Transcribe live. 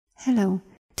Hello,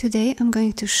 today I'm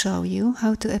going to show you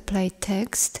how to apply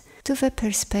text to the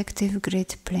perspective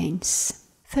grid planes.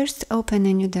 First open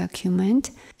a new document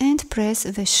and press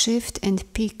the Shift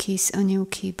and P keys on your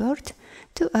keyboard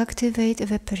to activate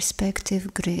the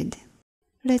perspective grid.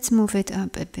 Let's move it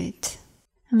up a bit.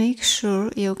 Make sure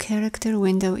your character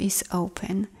window is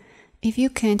open. If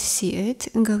you can't see it,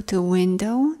 go to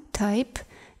Window, Type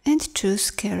and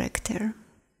choose Character.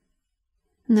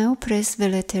 Now press the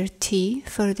letter T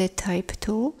for the Type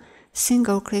tool,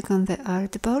 single click on the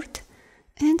artboard,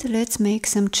 and let's make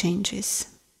some changes.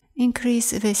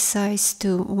 Increase the size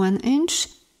to 1 inch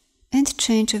and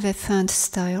change the font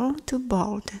style to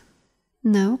bold.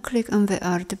 Now click on the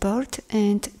artboard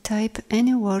and type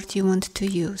any word you want to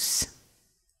use.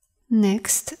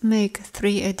 Next, make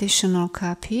 3 additional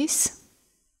copies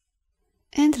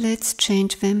and let's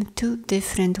change them to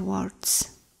different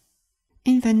words.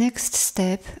 In the next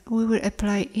step, we will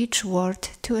apply each word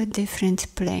to a different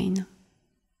plane.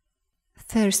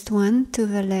 First one to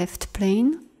the left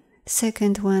plane,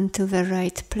 second one to the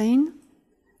right plane,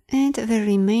 and the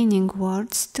remaining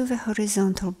words to the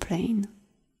horizontal plane.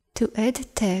 To add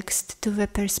text to the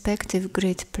perspective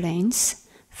grid planes,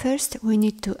 first we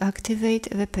need to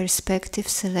activate the perspective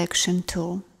selection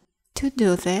tool. To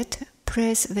do that,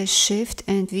 press the Shift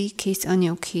and V keys on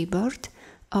your keyboard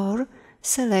or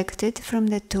select it from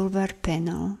the toolbar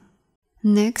panel.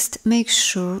 Next, make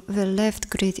sure the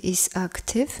left grid is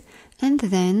active and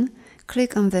then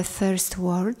click on the first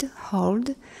word,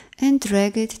 hold, and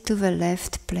drag it to the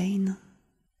left plane.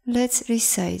 Let's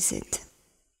resize it.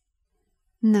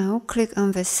 Now click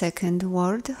on the second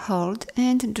word, hold,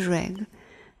 and drag.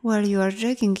 While you are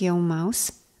dragging your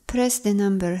mouse, press the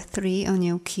number 3 on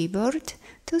your keyboard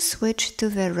to switch to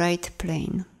the right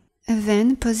plane.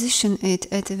 Then position it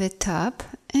at the top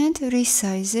and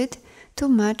resize it to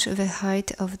match the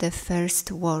height of the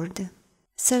first word.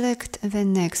 Select the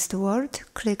next word,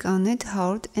 click on it,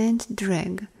 hold and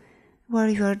drag. While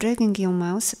you are dragging your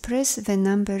mouse, press the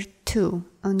number 2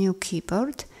 on your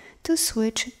keyboard to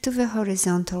switch to the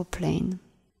horizontal plane.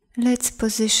 Let's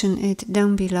position it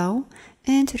down below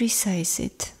and resize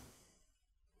it.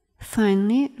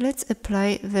 Finally, let's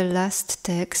apply the last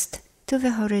text to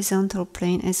the horizontal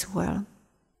plane as well.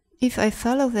 If I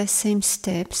follow the same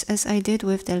steps as I did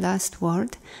with the last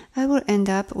word, I will end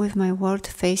up with my word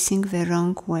facing the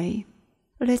wrong way.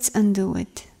 Let's undo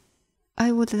it.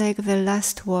 I would like the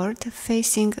last word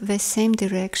facing the same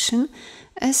direction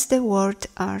as the word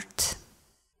art.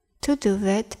 To do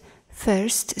that,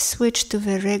 first switch to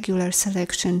the regular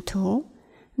selection tool.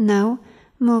 Now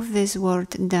move this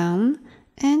word down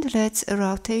and let's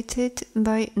rotate it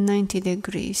by 90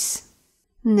 degrees.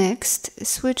 Next,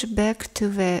 switch back to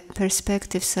the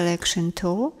perspective selection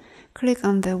tool, click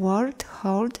on the word,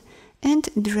 hold, and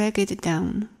drag it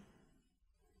down.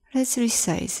 Let's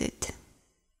resize it.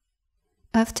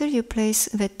 After you place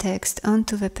the text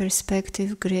onto the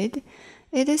perspective grid,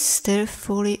 it is still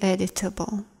fully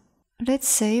editable. Let's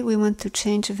say we want to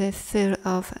change the fill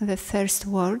of the first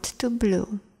word to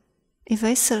blue. If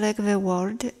I select the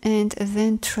word and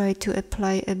then try to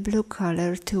apply a blue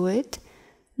color to it,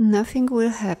 nothing will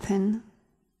happen.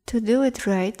 To do it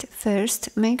right,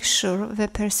 first make sure the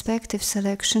perspective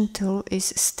selection tool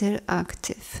is still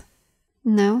active.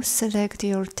 Now select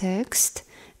your text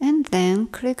and then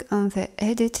click on the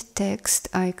Edit Text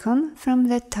icon from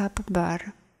the top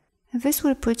bar. This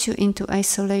will put you into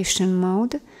isolation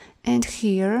mode, and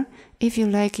here, if you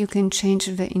like, you can change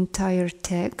the entire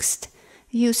text,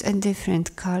 use a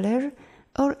different color,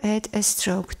 or add a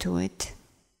stroke to it.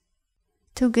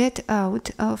 To get out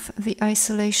of the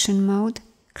isolation mode,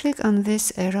 click on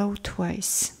this arrow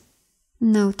twice.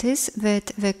 Notice that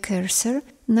the cursor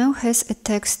now has a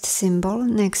text symbol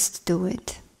next to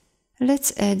it.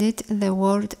 Let's edit the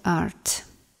word art.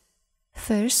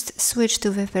 First, switch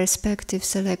to the perspective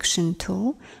selection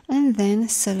tool and then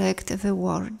select the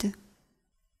word.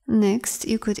 Next,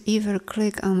 you could either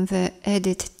click on the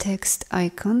Edit Text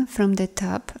icon from the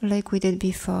top like we did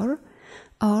before,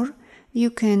 or you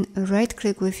can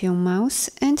right-click with your mouse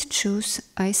and choose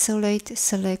Isolate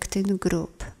Selected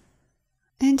Group.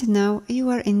 And now you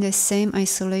are in the same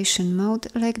isolation mode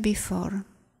like before.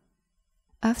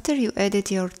 After you edit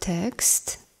your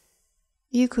text,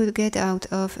 you could get out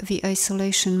of the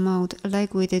isolation mode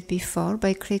like we did before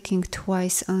by clicking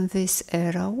twice on this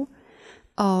arrow,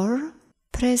 or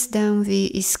press down the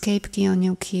Escape key on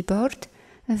your keyboard,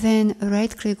 then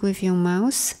right-click with your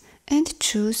mouse and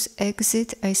choose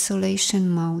Exit Isolation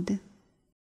Mode.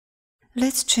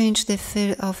 Let's change the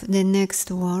fill of the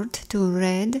next word to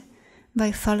red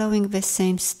by following the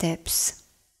same steps.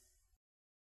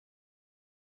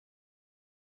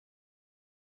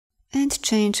 and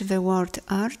change the word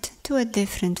art to a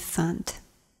different font.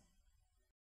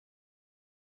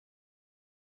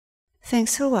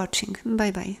 Thanks for watching.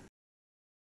 Bye bye.